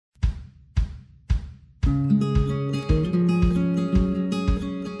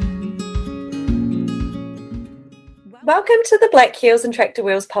Welcome to the Black Heels and Tractor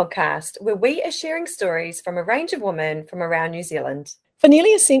Wheels podcast, where we are sharing stories from a range of women from around New Zealand. For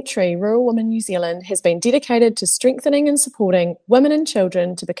nearly a century, Rural Women New Zealand has been dedicated to strengthening and supporting women and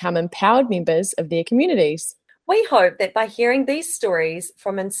children to become empowered members of their communities. We hope that by hearing these stories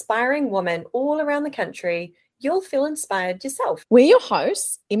from inspiring women all around the country, you'll feel inspired yourself. We're your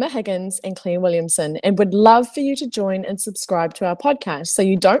hosts, Emma Higgins and Claire Williamson, and would love for you to join and subscribe to our podcast so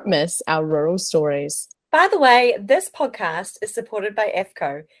you don't miss our rural stories. By the way, this podcast is supported by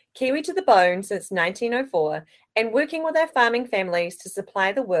AFCO, Kiwi to the bone since 1904, and working with our farming families to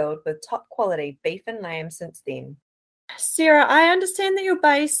supply the world with top quality beef and lamb since then. Sarah, I understand that you're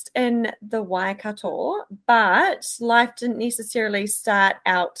based in the Waikato, but life didn't necessarily start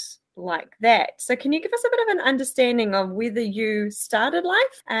out like that. So can you give us a bit of an understanding of whether you started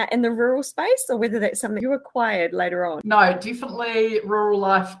life in the rural space or whether that's something you acquired later on? No, definitely rural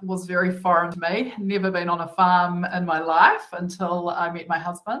life was very foreign to me. Never been on a farm in my life until I met my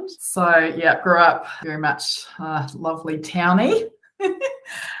husband. So yeah, grew up very much lovely towny.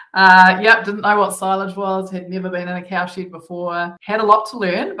 Didn't know what silage was, had never been in a cowshed before, had a lot to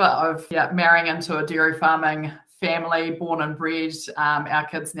learn, but marrying into a dairy farming family, born and bred. Our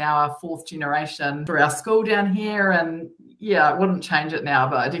kids now are fourth generation through our school down here, and I wouldn't change it now,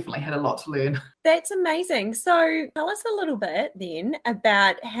 but I definitely had a lot to learn. That's amazing. So tell us a little bit then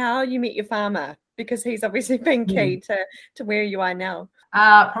about how you met your farmer, because he's obviously been key to where you are now.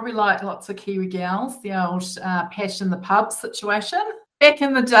 Probably like lots of Kiwi gals, the old patch in the pub situation. Back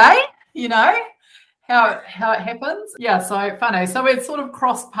in the day, how it happens. Yeah, so funny. So we'd sort of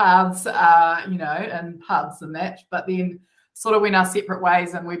crossed paths, in pubs and that, but then sort of went our separate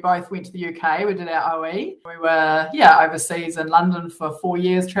ways and we both went to the UK. We did our OE. We were, overseas in London for 4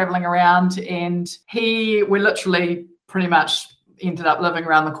 years traveling around, and we literally pretty much ended up living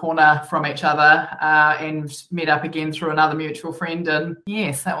around the corner from each other and met up again through another mutual friend. And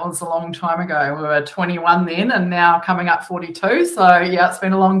yes, that was a long time ago. We were 21 then and now coming up 42. So it's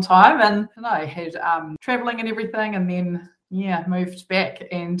been a long time. And I had traveling and everything, and then moved back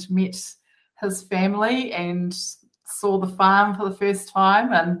and met his family and saw the farm for the first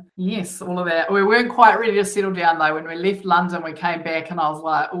time, and yes, all of that. We weren't quite ready to settle down though. When we left London, we came back and I was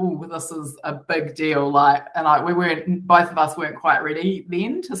like, oh, this is a big deal. Both of us weren't quite ready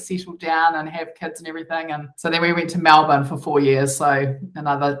then to settle down and have kids and everything. And so then we went to Melbourne for 4 years, so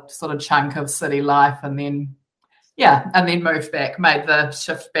another sort of chunk of city life, and then moved back, made the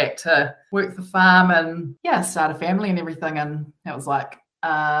shift back to work the farm and start a family and everything. And that was like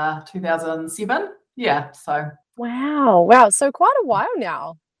 2007. So Wow. So quite a while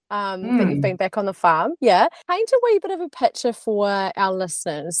now that you've been back on the farm. Yeah. Paint a wee bit of a picture for our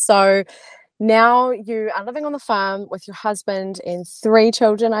listeners. So now you are living on the farm with your husband and 3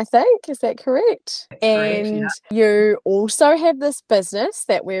 children, I think. Is that correct? That's and correct, you also have this business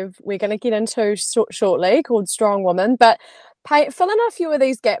that we're going to get into shortly called Strong Woman. But fill in a few of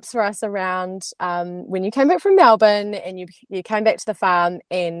these gaps for us around when you came back from Melbourne and you came back to the farm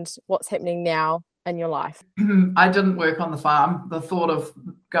and what's happening now in your life. I didn't work on the farm. The thought of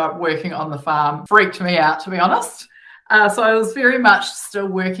working on the farm freaked me out, to be honest. So I was very much still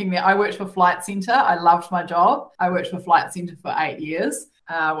working there. I worked for Flight Centre. I loved my job. I worked for Flight Centre for 8 years,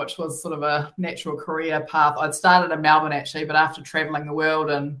 which was sort of a natural career path. I'd started in Melbourne actually, but after travelling the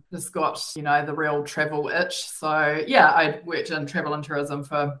world and just got, the real travel itch. So I worked in travel and tourism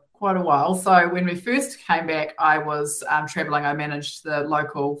for quite a while. So when we first came back, I was traveling. I managed the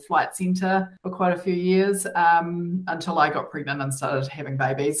local flight centre for quite a few years until I got pregnant and started having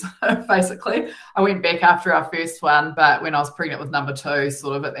babies. Basically, I went back after our first one, but when I was pregnant with number 2,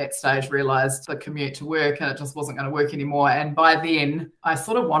 sort of at that stage realised the commute to work and it just wasn't going to work anymore. And by then, I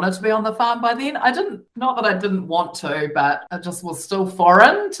sort of wanted to be on the farm. By then, not that I didn't want to, but it just was still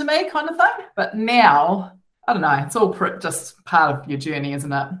foreign to me, kind of thing. But now, I don't know, it's all just part of your journey,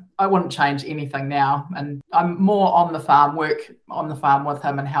 isn't it? I wouldn't change anything now. And I'm more on the farm, work on the farm with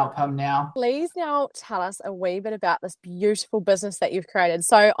him and help him now. Please now tell us a wee bit about this beautiful business that you've created.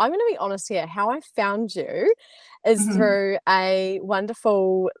 So I'm going to be honest here. How I found you is through a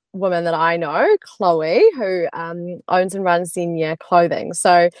wonderful woman that I know, Chloe, who owns and runs Xenia Clothing.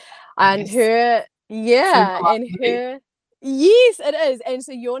 So, and yes. Yes, it is. And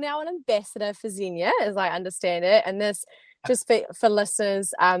so you're now an ambassador for Xenia, as I understand it. And this, just for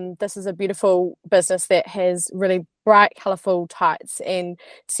listeners, this is a beautiful business that has really bright, colourful tights, and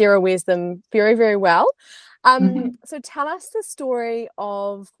Sarah wears them very, very well. So tell us the story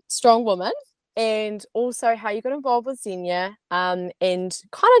of Strong Woman and also how you got involved with Xenia, and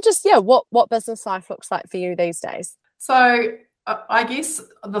kind of just, what business life looks like for you these days. So I guess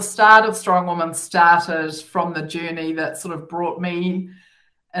the start of Strong Woman started from the journey that sort of brought me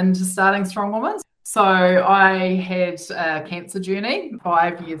into starting Strong Woman. So I had a cancer journey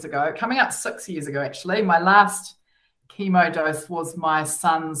 5 years ago, coming up 6 years ago, actually. My last chemo dose was my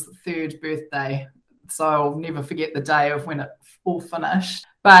son's 3rd birthday. So I'll never forget the day of when it all finished.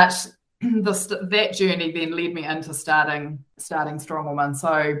 But that journey then led me into starting Strong Woman.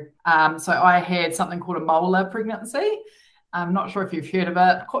 So I had something called a molar pregnancy. I'm not sure if you've heard of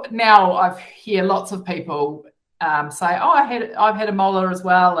it. Now I hear lots of people say, "Oh, I've had a molar as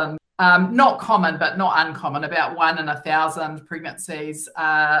well," and not common, but not uncommon. About 1 in 1,000 pregnancies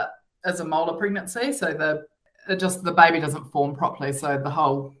is a molar pregnancy. So the baby doesn't form properly. So the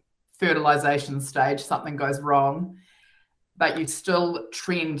whole fertilization stage, something goes wrong, but you still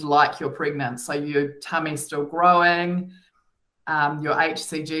trend like you're pregnant. So your tummy's still growing, your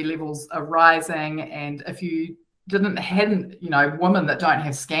HCG levels are rising, and if you hadn't, women that don't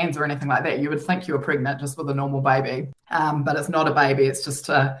have scans or anything like that, you would think you were pregnant just with a normal baby. But it's not a baby, it's just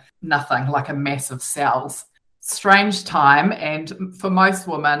nothing, like a mass of cells. Strange time, and for most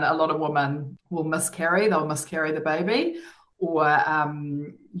women, a lot of women will miscarry. They'll miscarry the baby, or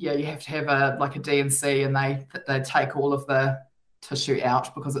you have to have a D&C, and they take all of the tissue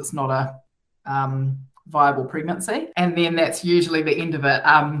out because it's not a viable pregnancy, and then that's usually the end of it.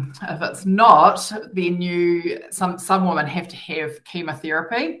 If it's not, then some women have to have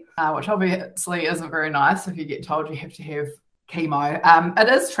chemotherapy, which obviously isn't very nice if you get told you have to have chemo. It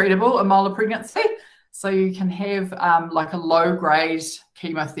is treatable, a molar pregnancy, so you can have a low-grade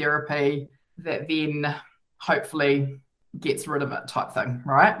chemotherapy that then hopefully gets rid of it type thing,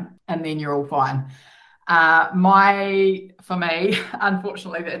 right? And then you're all fine. For me,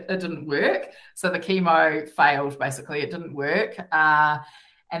 unfortunately, it didn't work. So the chemo failed, basically. It didn't work.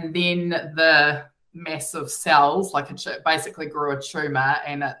 And then the mass of cells, it basically grew a tumor,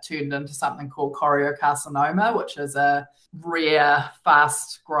 and it turned into something called choriocarcinoma, which is a rare,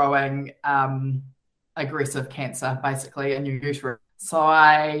 fast-growing, aggressive cancer, basically, in your uterus. So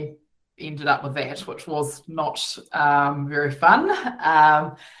I ended up with that, which was not very fun.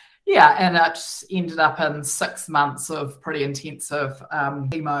 And it ended up in 6 months of pretty intensive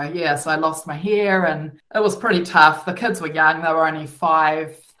chemo. Yeah, so I lost my hair, and it was pretty tough. The kids were young. They were only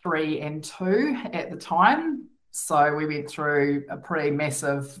 5, 3, and 2 at the time. So we went through a pretty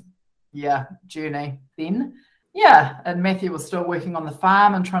massive, journey then. Yeah, and Matthew was still working on the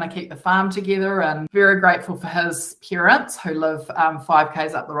farm and trying to keep the farm together, and very grateful for his parents who live 5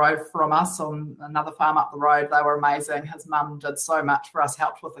 k's up the road from us on another farm up the road. They were amazing. His mum did so much for us,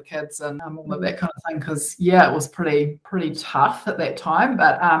 helped with the kids and all of that kind of thing, because, it was pretty tough at that time.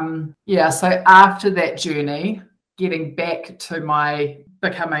 But, so after that journey, getting back to my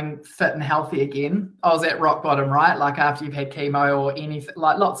becoming fit and healthy again, I was at rock bottom, right? Like after you've had chemo or anything,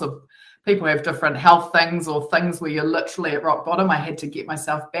 like lots of people have different health things or things where you're literally at rock bottom. I had to get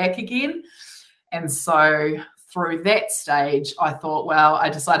myself back again. And so through that stage, I thought, well, I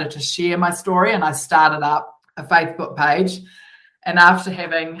decided to share my story, and I started up a Facebook page. And after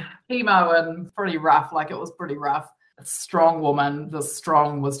having chemo and pretty rough, it was pretty rough, Strong Woman, the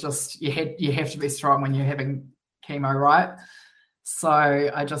strong was just, you have to be strong when you're having chemo, right? So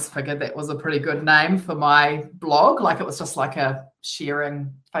I just figured that was a pretty good name for my blog. It was just like a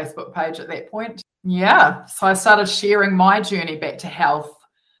sharing Facebook page at that point. Yeah. So I started sharing my journey back to health,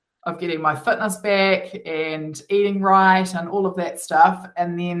 of getting my fitness back and eating right and all of that stuff.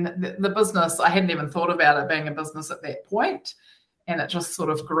 And then the business, I hadn't even thought about it being a business at that point, and it just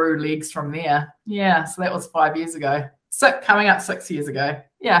sort of grew legs from there. Yeah. So that was 5 years ago. Coming up 6 years ago.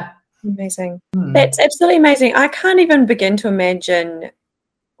 Yeah. Amazing. That's absolutely amazing. I can't even begin to imagine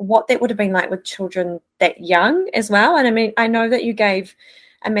what that would have been like with children that young as well. And I mean, I know that you gave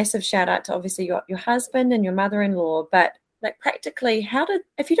a massive shout out to obviously your husband and your mother-in-law, but practically,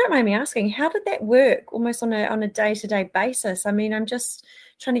 if you don't mind me asking, how did that work almost on a day-to-day basis? I mean, I'm just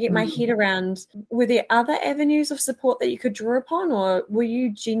trying to get my head around, were there other avenues of support that you could draw upon, or were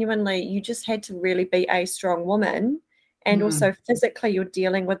you just had to really be a strong woman? And also physically you're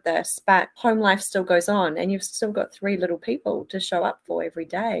dealing with this, but home life still goes on, and you've still got 3 little people to show up for every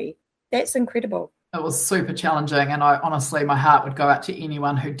day. That's incredible. It was super challenging, and honestly, my heart would go out to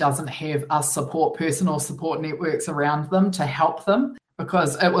anyone who doesn't have a support person or support networks around them to help them,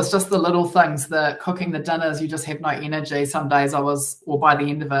 because it was just the little things, the cooking the dinners, you just have no energy. Some days by the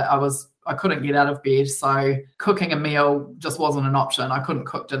end of it, I couldn't get out of bed, so cooking a meal just wasn't an option. I couldn't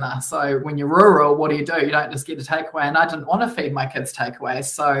cook dinner. So when you're rural, what do? You don't just get a takeaway, and I didn't want to feed my kids takeaways.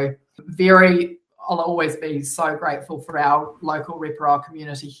 So I'll always be so grateful for our local Reparoa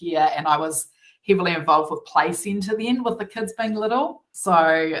community here, and I was heavily involved with play centre then with the kids being little.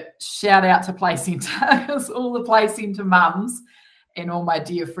 So shout out to play centre, all the play centre mums and all my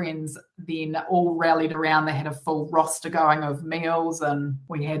dear friends then all rallied around. They had a full roster going of meals, and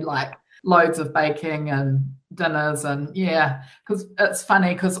we had like loads of baking and dinners. And yeah, because it's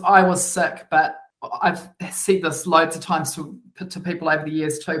funny because I was sick, but I've said this loads of times to people over the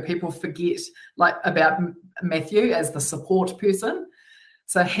years too. People forget like about Matthew as the support person.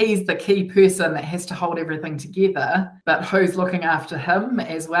 So he's the key person that has to hold everything together, but who's looking after him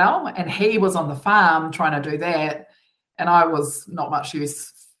as well? And he was on the farm trying to do that, and I was not much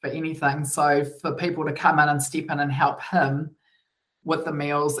use for anything. So for people to come in and step in and help him with the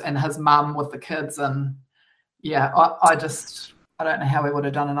meals and his mum with the kids, and yeah, I don't know how we would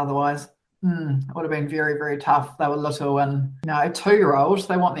have done it otherwise. It would have been very, very tough. They were little, and 2-year-olds,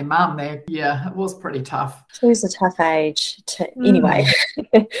 they want their mum there. Yeah, it was pretty tough. Two's a tough age anyway,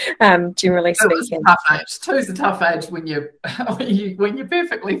 generally speaking. It's a tough age. Two's a tough age when you're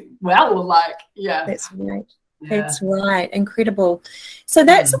perfectly well, like, yeah. That's right. Yeah. That's right. Incredible. So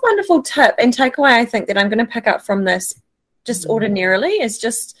that's a wonderful tip and takeaway, I think, that I'm going to pick up from this just ordinarily is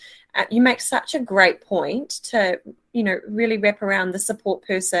just you make such a great point to, really wrap around the support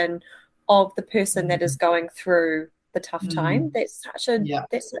person of the person that is going through the tough time. That's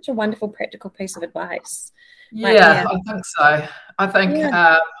such a wonderful practical piece of advice. Yeah, I think so. I think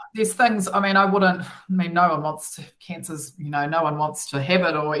there's things, no one wants to, cancer's, no one wants to have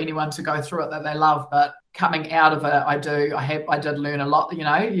it or anyone to go through it that they love, but coming out of it, I did learn a lot.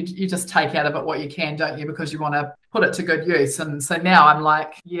 You just take out of it what you can, don't you? Because you want to put it to good use. And so now I'm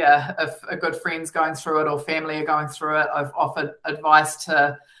like, if a good friend's going through it or family are going through it, I've offered advice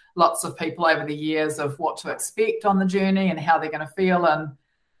to lots of people over the years of what to expect on the journey and how they're going to feel. And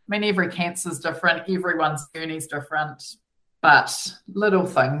every cancer's different, everyone's journey's different, but little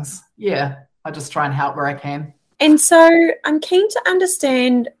things, I just try and help where I can. And so I'm keen to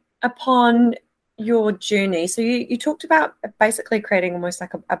understand upon your journey. So you talked about basically creating almost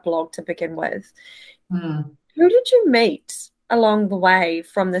like a blog to begin with. Who did you meet along the way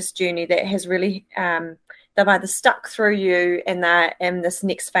from this journey that has really they've either stuck through you and they're in this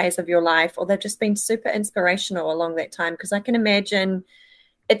next phase of your life, or they've just been super inspirational along that time? Because I can imagine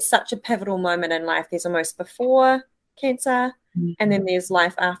it's such a pivotal moment in life. There's almost before cancer and then there's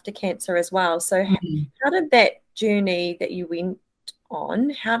life after cancer as well. So how did that journey that you went on,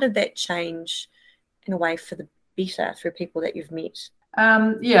 how did that change in a way for the better through people that you've met?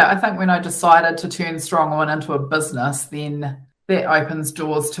 I think when I decided to turn Strong Woman into a business, then that opens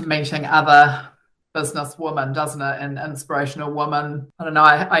doors to meeting other business women, doesn't it? And inspirational women. I don't know.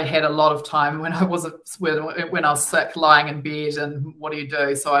 I had a lot of time when I was sick, lying in bed, and what do you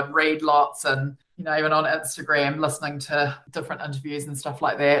do? So I'd read lots, and even on Instagram, listening to different interviews and stuff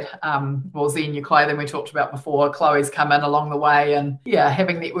like that. Zen Your Clothing we talked about before. Chloe's come in along the way, and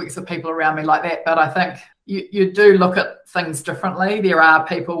having networks of people around me like that. But I think you do look at things differently. There are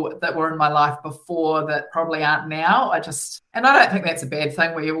people that were in my life before that probably aren't now. And I don't think that's a bad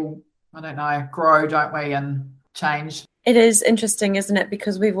thing. We all, grow, don't we, and change. It is interesting, isn't it?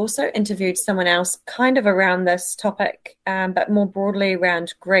 Because we've also interviewed someone else kind of around this topic, but more broadly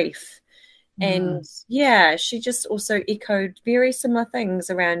around grief. And she just also echoed very similar things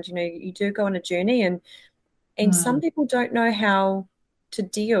around, you do go on a journey and some people don't know how to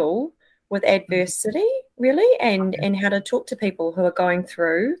deal with adversity really and how to talk to people who are going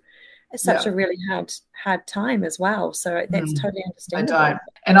through such a really hard time as well. So that's totally understandable. I don't.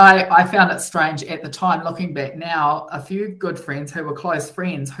 And I found it strange at the time, looking back now, a few good friends who were close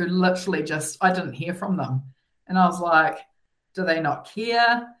friends who literally I didn't hear from them. And I was like, do they not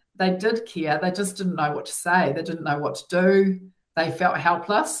care? They did care. They just didn't know what to say. They didn't know what to do. They felt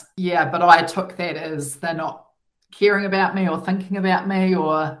helpless. Yeah, but I took that as they're not caring about me or thinking about me,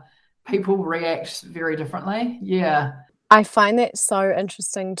 or people react very differently. Yeah. I find that so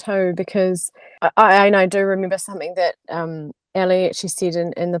interesting too, because I do remember something that Ellie actually said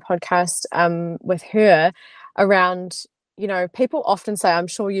in the podcast with her around, people often say, I'm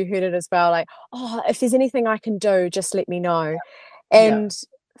sure you heard it as well, like, oh, if there's anything I can do, just let me know. And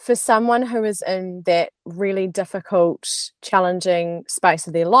for someone who is in that really difficult, challenging space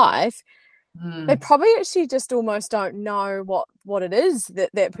of their life, they probably actually just almost don't know what it is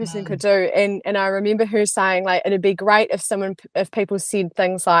that person could do. And I remember her saying, like, it'd be great if people said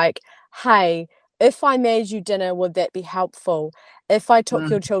things like, hey, if I made you dinner, would that be helpful? If I took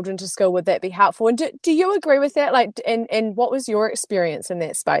your children to school, would that be helpful? And do you agree with that? Like, and what was your experience in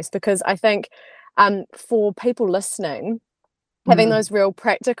that space? Because I think for people listening, having those real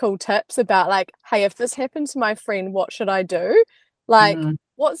practical tips about, like, hey, if this happened to my friend, what should I do? Like,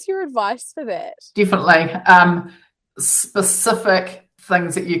 what's your advice for that? Definitely. Specific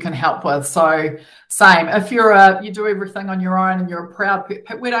things that you can help with. So same, if you do everything on your own and you're a proud,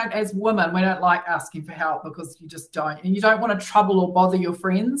 as women, we don't like asking for help because you just don't. And you don't want to trouble or bother your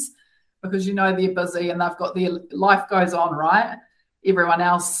friends because you know they're busy and they've got their life goes on, right? Everyone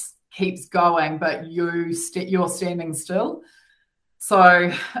else keeps going, but you're standing still.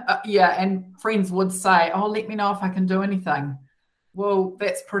 So and friends would say, oh, let me know if I can do anything. Well,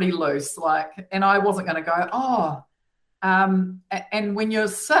 that's pretty loose. And I wasn't going to go, and when you're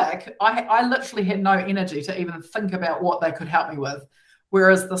sick, I literally had no energy to even think about what they could help me with.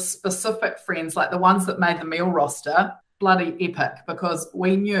 Whereas the specific friends, like the ones that made the meal roster, bloody epic, because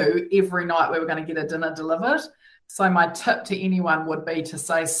we knew every night we were going to get a dinner delivered. So my tip to anyone would be to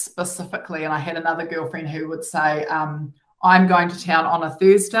say specifically, and I had another girlfriend who would say, I'm going to town on a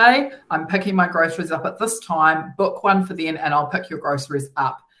Thursday. I'm picking my groceries up at this time. Book one for then, and I'll pick your groceries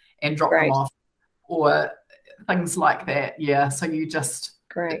up and drop them off, or things like that. Yeah. So you just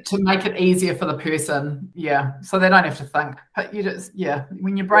to make it easier for the person. Yeah. So they don't have to think. But you just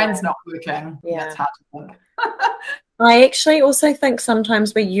when your brain's not working, it's hard to think. I actually also think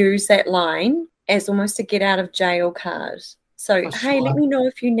sometimes we use that line as almost a get out of jail card. So hey, let me know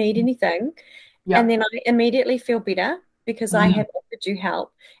if you need anything, and then I immediately feel better, because I have offered you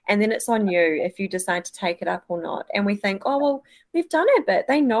help, and then it's on you if you decide to take it up or not. And we think, oh, well, we've done it, but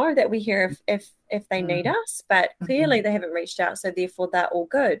they know that we're here if they need us, but clearly they haven't reached out, so therefore they're all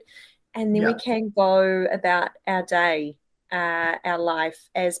good. And then we can go about our day, our life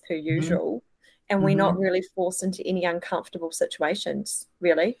as per usual, and we're not really forced into any uncomfortable situations,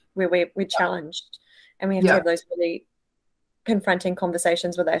 really, where we're challenged, and we have to have those really confronting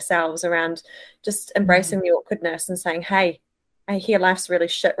conversations with ourselves around just embracing the awkwardness and saying, hey, I hear life's really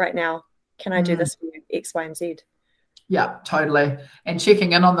shit right now. Can I do this for you? X, Y, and Z. Yeah, totally. And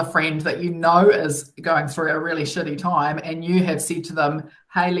checking in on the friend that you know is going through a really shitty time, and you have said to them,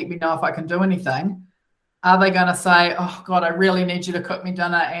 hey, let me know if I can do anything. Are they going to say, oh, God, I really need you to cook me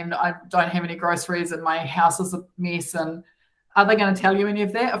dinner and I don't have any groceries and my house is a mess? And are they going to tell you any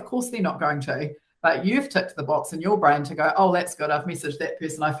of that? Of course they're not going to. But you've ticked the box in your brain to go, oh, that's good. I've messaged that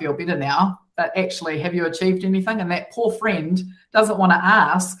person. I feel better now. But actually, have you achieved anything? And that poor friend doesn't want to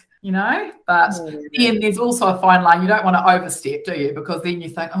ask, But then there's also a fine line. You don't want to overstep, do you? Because then you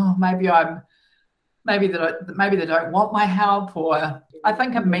think, oh, maybe they don't want my help. Or I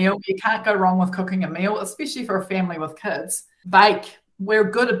think a meal, you can't go wrong with cooking a meal, especially for a family with kids. Bake. We're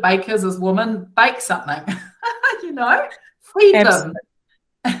good at bakers as women. Bake something, feed them.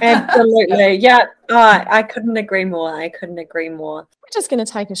 Absolutely. Yeah. Oh, I couldn't agree more. We're just going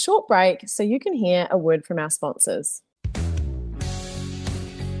to take a short break so you can hear a word from our sponsors.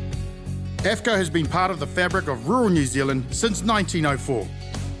 AFCO has been part of the fabric of rural New Zealand since 1904,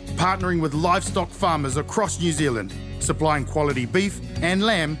 partnering with livestock farmers across New Zealand, supplying quality beef and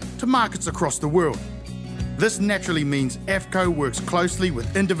lamb to markets across the world. This naturally means AFCO works closely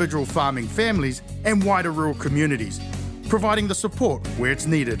with individual farming families and wider rural communities, providing the support where it's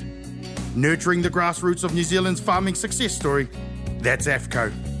needed. Nurturing the grassroots of New Zealand's farming success story, that's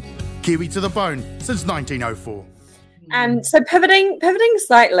AFCO. Kiwi to the bone since 1904. So pivoting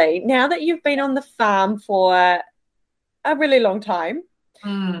slightly, now that you've been on the farm for a really long time,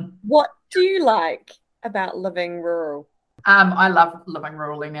 what do you like about living rural? I love living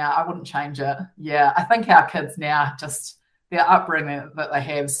rurally now. I wouldn't change it. Yeah, I think our kids now, just their upbringing that they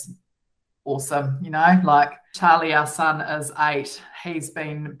have's awesome, like Charlie, our son, is 8. He's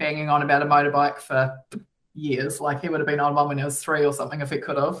been banging on about a motorbike for years. Like he would have been on one when he was 3 or something if he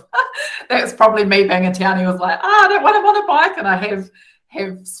could have. That's probably me being in town. He was like, I don't want a motorbike, and I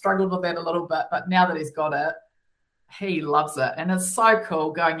have struggled with that a little bit, but now that he's got it, he loves it, and it's so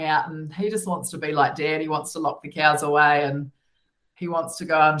cool going out, and he just wants to be like Dad. He wants to lock the cows away, and he wants to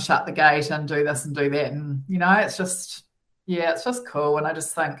go and shut the gate and do this and do that, and it's just cool. And I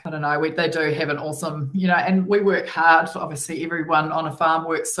just think, I don't know, they do have an awesome, and we work hard. Obviously, everyone on a farm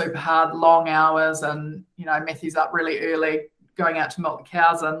works super hard, long hours, and, Matthew's up really early going out to milk the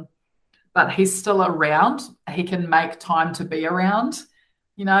cows, but he's still around. He can make time to be around,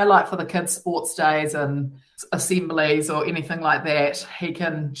 like for the kids' sports days and assemblies or anything like that. He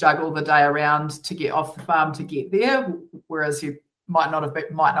can juggle the day around to get off the farm to get there, whereas you might not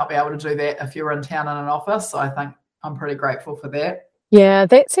be able to do that if you're in town in an office. So I think I'm pretty grateful for that. Yeah,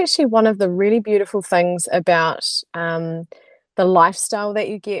 that's actually one of the really beautiful things about the lifestyle that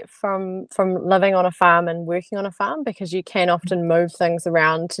you get from living on a farm and working on a farm, because you can often move things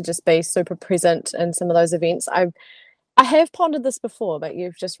around to just be super present in some of those events. I have pondered this before, but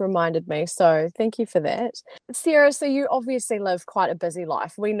you've just reminded me. So thank you for that. Sarah, so you obviously live quite a busy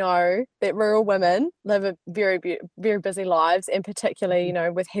life. We know that rural women live a very busy lives, and particularly, you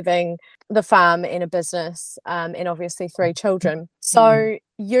know, with having the farm and a business, and obviously 3 children. So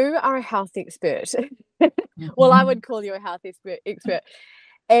you are a health expert. Well, I would call you a health expert.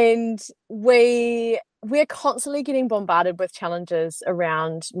 And we're constantly getting bombarded with challenges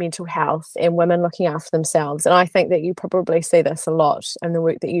around mental health and women looking after themselves. And I think that you probably see this a lot in the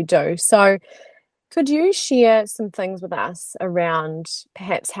work that you do. So could you share some things with us around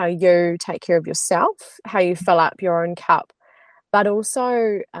perhaps how you take care of yourself, how you fill up your own cup, but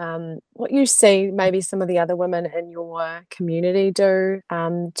also what you see maybe some of the other women in your community do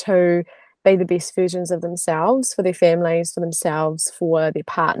to be the best versions of themselves for their families, for themselves, for their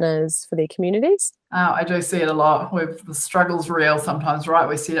partners, for their communities? I do see it a lot. The struggle's real sometimes, right?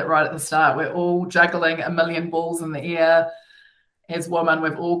 We said it right at the start. We're all juggling a million balls in the air. As women,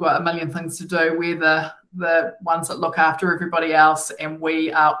 we've all got a million things to do. We're the ones that look after everybody else, and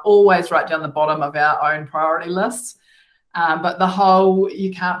we are always right down the bottom of our own priority lists. But the whole,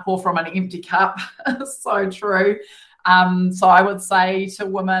 you can't pour from an empty cup is so true. So I would say to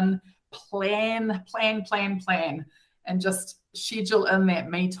women, plan, and just schedule in that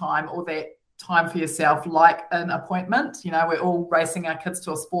me time or that time for yourself like an appointment. You know, we're all racing our kids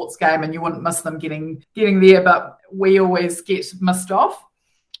to a sports game and you wouldn't miss them getting there, but we always get missed off.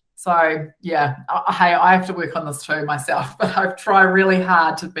 So yeah, I have to work on this too myself, but I try really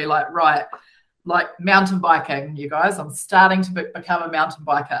hard to be like, right, like mountain biking, you guys, I'm starting to become a mountain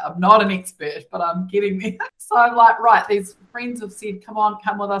biker. I'm not an expert, but I'm getting there. So I'm like, right, these friends have said, come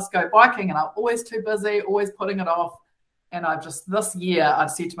with us, go biking. And I'm always too busy, always putting it off. And this year,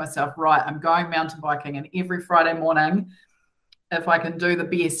 I've said to myself, right, I'm going mountain biking. And every Friday morning, if I can do the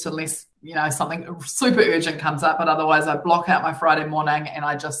best, unless, you know, something super urgent comes up, but otherwise I block out my Friday morning and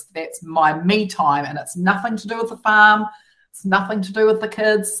that's my me time. And it's nothing to do with the farm. It's nothing to do with the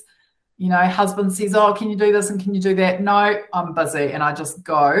kids. You know, husband says, oh, can you do this and can you do that? No, I'm busy. And I just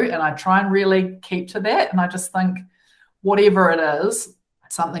go and I try and really keep to that. And I just think whatever it is,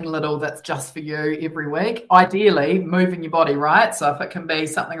 something little that's just for you every week, ideally moving your body, right? So if it can be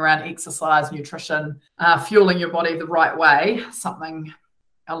something around exercise, nutrition, fueling your body the right way, something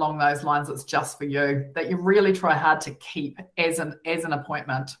along those lines that's just for you, that you really try hard to keep as an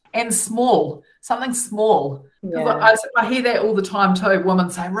appointment. And something small. Yeah. I hear that all the time too. Women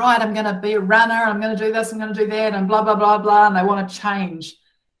say, right, I'm going to be a runner, I'm going to do this, I'm going to do that, and blah, blah, blah, blah. And they want to change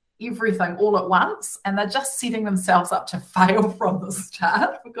everything all at once. And they're just setting themselves up to fail from the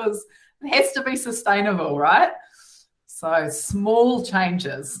start because it has to be sustainable, right? So small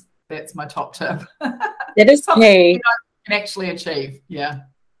changes, that's my top tip. That is key. You can actually achieve, yeah.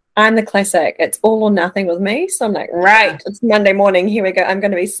 I'm the classic. It's all or nothing with me. So I'm like, right, it's Monday morning. Here we go. I'm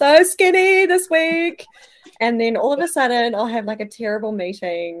going to be so skinny this week. And then all of a sudden I'll have like a terrible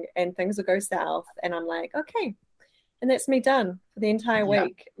meeting and things will go south. And I'm like, okay. And that's me done for the entire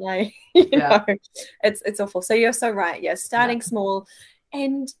week. Like, you know, it's awful. So you're so right. Yeah. Starting small.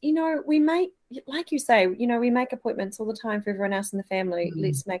 And, you know, we make, like you say, you know, we make appointments all the time for everyone else in the family.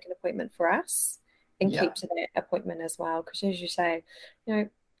 Let's make an appointment for us and keep to that appointment as well. Because as you say, you know,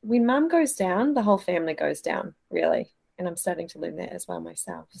 when mum goes down, the whole family goes down, really. And I'm starting to learn that as well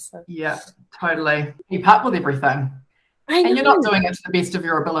myself. So yeah, totally. Keep up with everything. And you're not doing it to the best of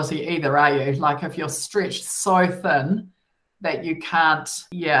your ability either, are you? Like if you're stretched so thin that you can't,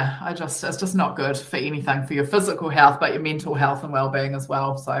 it's just not good for anything, for your physical health, but your mental health and well-being as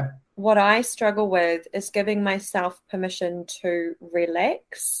well. So what I struggle with is giving myself permission to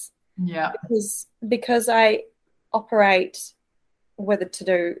relax. Yeah. Because I operate with a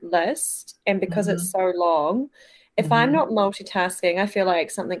to-do list and because it's so long, if I'm not multitasking, I feel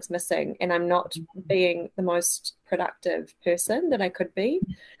like something's missing and I'm not being the most productive person that I could be.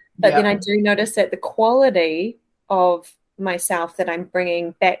 But then I do notice that the quality of myself that I'm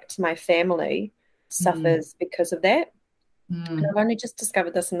bringing back to my family suffers because of that. And I've only just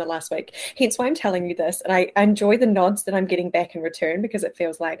discovered this in the last week. Hence why I'm telling you this. And I enjoy the nods that I'm getting back in return because it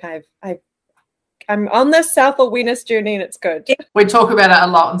feels like I'm on this self-awareness journey and it's good. We talk about it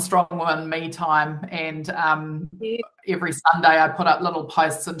a lot in Strong Women Me Time, and every Sunday I put up little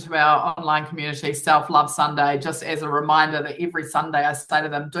posts into our online community, Self-Love Sunday, just as a reminder that every Sunday I say to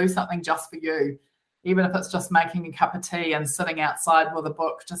them, do something just for you, even if it's just making a cup of tea and sitting outside with a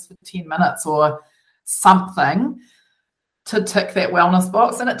book just for 10 minutes or something to tick that wellness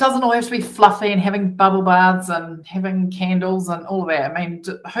box. And it doesn't all have to be fluffy and having bubble baths and having candles and all of that. I mean,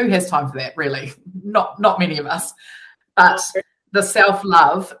 who has time for that, really? Not many of us. But the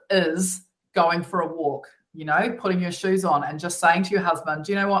self-love is going for a walk, putting your shoes on and just saying to your husband,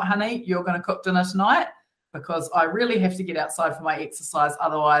 do you know what, honey, you're going to cook dinner tonight because I really have to get outside for my exercise.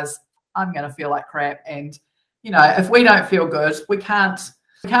 Otherwise, I'm going to feel like crap. And, if we don't feel good, we can't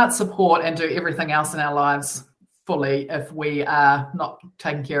support and do everything else in our lives fully if we are not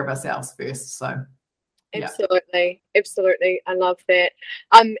taking care of ourselves first. So yeah. Absolutely. I love that.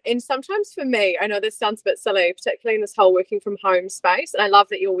 And sometimes for me, I know this sounds a bit silly, particularly in this whole working from home space, and I love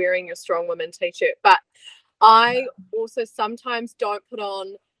that you're wearing your Strong Woman t-shirt, but I also sometimes don't put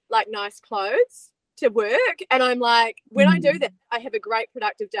on like nice clothes to work, and I'm like, when I do that, I have a great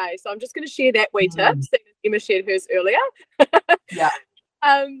productive day. So I'm just going to share that wee tip. Emma shared hers earlier. Yeah.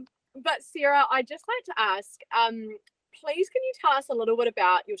 But Sarah, I'd just like to ask, please can you tell us a little bit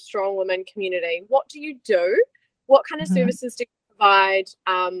about your Strong Women community? What do you do? What kind of services do you provide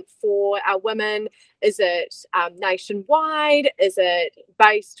for our women? Is it nationwide? Is it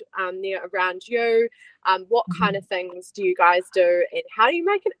based around you? What kind of things do you guys do, and how do you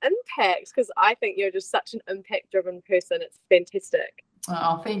make an impact? Because I think you're just such an impact-driven person. It's fantastic.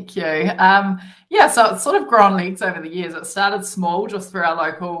 Oh, thank you. So it's sort of grown legs over the years. It started small, just for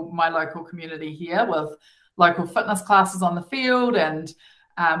my local community here, with local fitness classes on the field and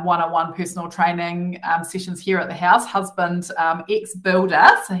one-on-one personal training sessions here at the house. Husband, ex-builder,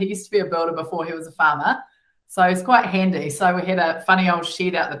 so he used to be a builder before he was a farmer. So it's quite handy. So we had a funny old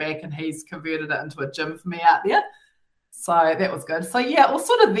shed out the back, and he's converted it into a gym for me out there. So that was good. So yeah, it was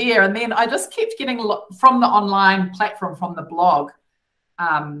sort of there. And then I just kept getting from the online platform, from the blog,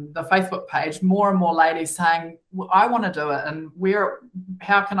 the Facebook page, more and more ladies saying, well, I want to do it. And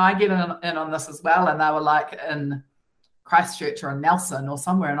how can I get in on this as well? And they were like in Christchurch or in Nelson or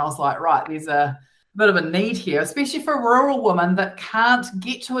somewhere. And I was like, right, there's a bit of a need here, especially for a rural woman that can't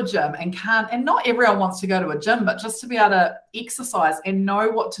get to a gym and not everyone wants to go to a gym, but just to be able to exercise and know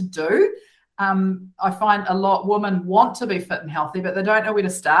what to do. I find a lot of women want to be fit and healthy, but they don't know where to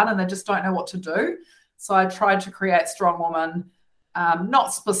start and they just don't know what to do. So I tried to create Strong Woman,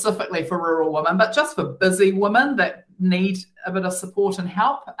 not specifically for rural women, but just for busy women that need a bit of support and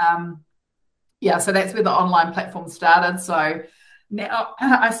help. So that's where the online platform started. So now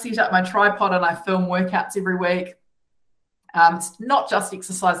I set up my tripod and I film workouts every week. It's not just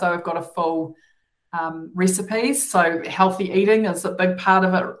exercise, though. I've got a full recipes. So healthy eating is a big part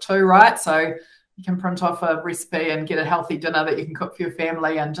of it too, right? So you can print off a recipe and get a healthy dinner that you can cook for your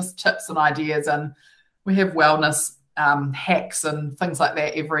family, and just tips and ideas. And we have wellness hacks and things like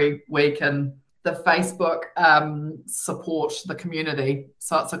that every week. And the Facebook support the community.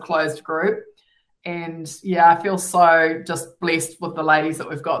 So it's a closed group. And yeah, I feel so just blessed with the ladies that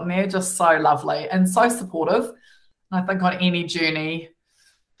we've got in there, just so lovely and so supportive. And I think on any journey,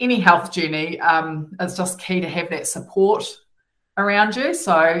 any health journey, it's just key to have that support around you.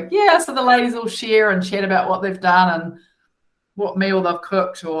 So yeah, so the ladies will share and chat about what they've done and what meal they've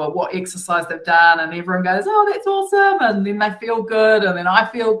cooked or what exercise they've done, and everyone goes, oh, that's awesome, and then they feel good, and then I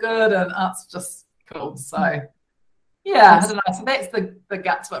feel good, and it's just cool. So yeah, I don't know. So that's the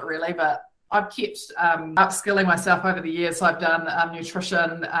guts of it really, but I've kept upskilling myself over the years. So I've done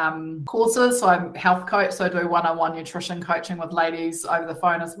nutrition courses. So I'm a health coach. So I do one-on-one nutrition coaching with ladies over the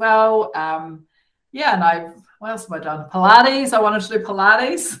phone as well. What else have I done? Pilates. I wanted to do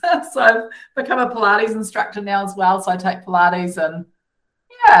Pilates. So I've become a Pilates instructor now as well. So I take Pilates, and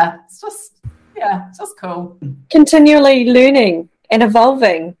it's just cool. Continually learning and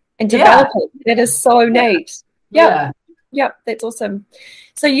evolving and developing. That is so neat. Yep, that's awesome.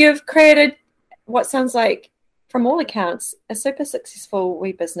 So you've created what sounds like, from all accounts, a super successful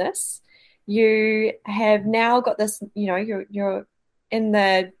wee business. You have now got this, you're in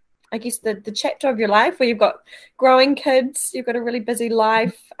the chapter of your life where you've got growing kids, you've got a really busy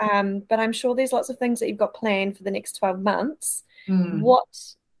life, but I'm sure there's lots of things that you've got planned for the next 12 months. What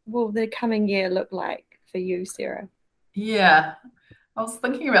will the coming year look like for you, Sarah? Yeah, I was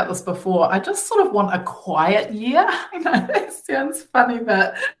thinking about this before. I just sort of want a quiet year. I know that sounds funny,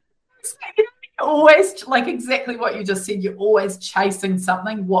 but you're always, like exactly what you just said, you're always chasing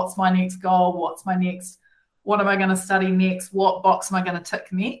something. What's my next goal? What am I going to study next? What box am I going to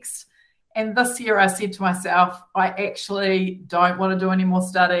tick next? And this year I said to myself, I actually don't want to do any more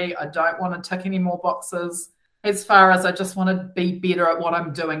study. I don't want to tick any more boxes, as far as I just want to be better at what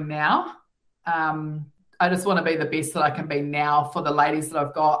I'm doing now. I just want to be the best that I can be now for the ladies that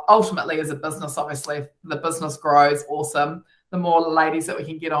I've got. Ultimately, as a business, obviously, if the business grows, awesome. The more ladies that we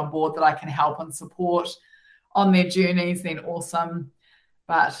can get on board that I can help and support on their journeys, then awesome.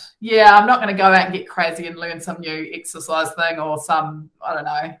 But yeah, I'm not going to go out and get crazy and learn some new exercise thing or I don't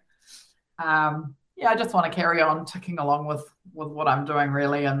know. I just want to carry on ticking along with what I'm doing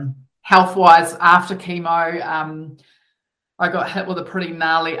really, and health-wise, after chemo, I got hit with a pretty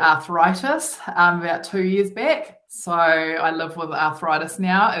gnarly arthritis about 2 years back. So I live with arthritis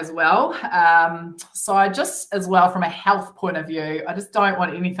now as well. So I just, as well, from a health point of view, I just don't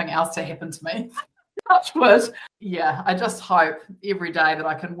want anything else to happen to me. Touch wood. Yeah, I just hope every day that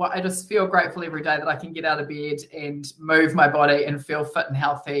I just feel grateful every day that I can get out of bed and move my body and feel fit and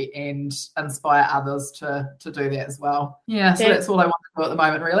healthy and inspire others to do that as well. Yeah, so that's all I want to do at the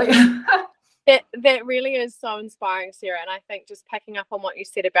moment, really. That really is so inspiring, Sarah. And I think just picking up on what you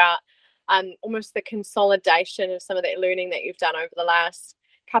said about almost the consolidation of some of that learning that you've done over the last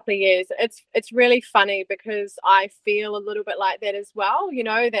couple of years, it's really funny because I feel a little bit like that as well.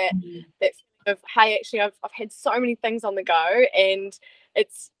 That feeling of, hey, actually I've had so many things on the go, and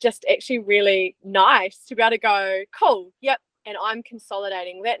it's just actually really nice to be able to go, cool, yep, and I'm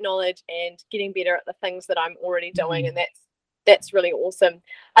consolidating that knowledge and getting better at the things that I'm already doing, and that's really awesome.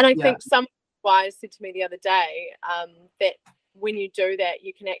 And I think some wise said to me the other day that when you do that,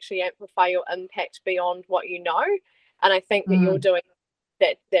 you can actually amplify your impact beyond what you know. And I think that you're doing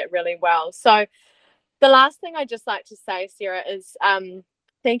that really well. So the last thing I'd just like to say, Sarah, is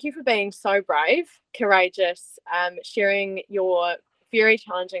thank you for being so brave, courageous, sharing your very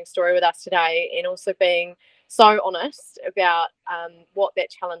challenging story with us today, and also being so honest about what that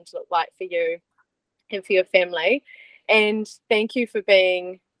challenge looked like for you and for your family. And thank you for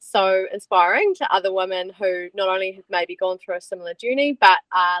being so inspiring to other women who not only have maybe gone through a similar journey, but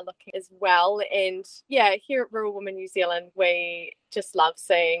are looking as well. And yeah, here at Rural Women New Zealand, we just love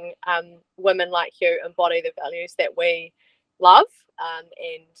seeing women like you embody the values that we love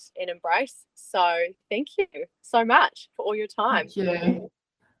and embrace. So thank you so much for all your time. Thank you.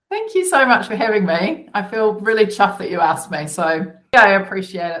 Thank you so much for having me. I feel really chuffed that you asked me. So yeah, I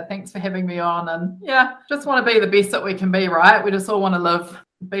appreciate it. Thanks for having me on. And yeah, just want to be the best that we can be, right? We just all want to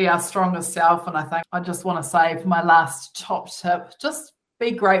be our strongest self. And I think I just want to say for my last top tip, just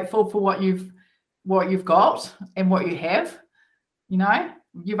be grateful for what you've got and what you have.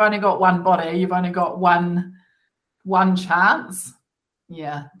 You've only got one body. You've only got one chance.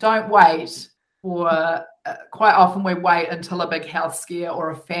 Yeah. Don't wait for quite often we wait until a big health scare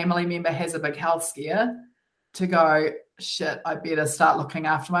or a family member has a big health scare to go, shit, I better start looking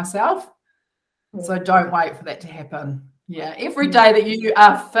after myself. So don't wait for that to happen. Yeah, every day that you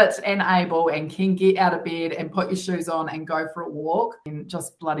are fit and able and can get out of bed and put your shoes on and go for a walk, and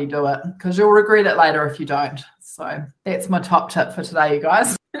just bloody do it, because you'll regret it later if you don't. So that's my top tip for today, you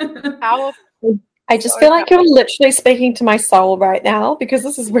guys. I just feel like you're literally speaking to my soul right now, because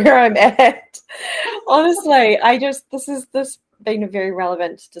this is where I'm at. Honestly, this has been a very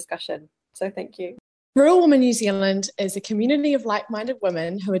relevant discussion. So thank you. Rural Women New Zealand is a community of like-minded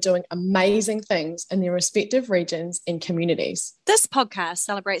women who are doing amazing things in their respective regions and communities. This podcast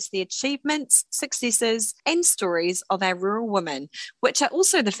celebrates the achievements, successes, and stories of our rural women, which are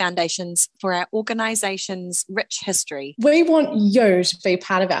also the foundations for our organisation's rich history. We want you to be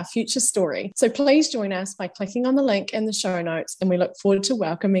part of our future story. So please join us by clicking on the link in the show notes, and we look forward to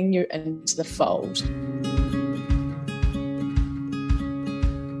welcoming you into the fold.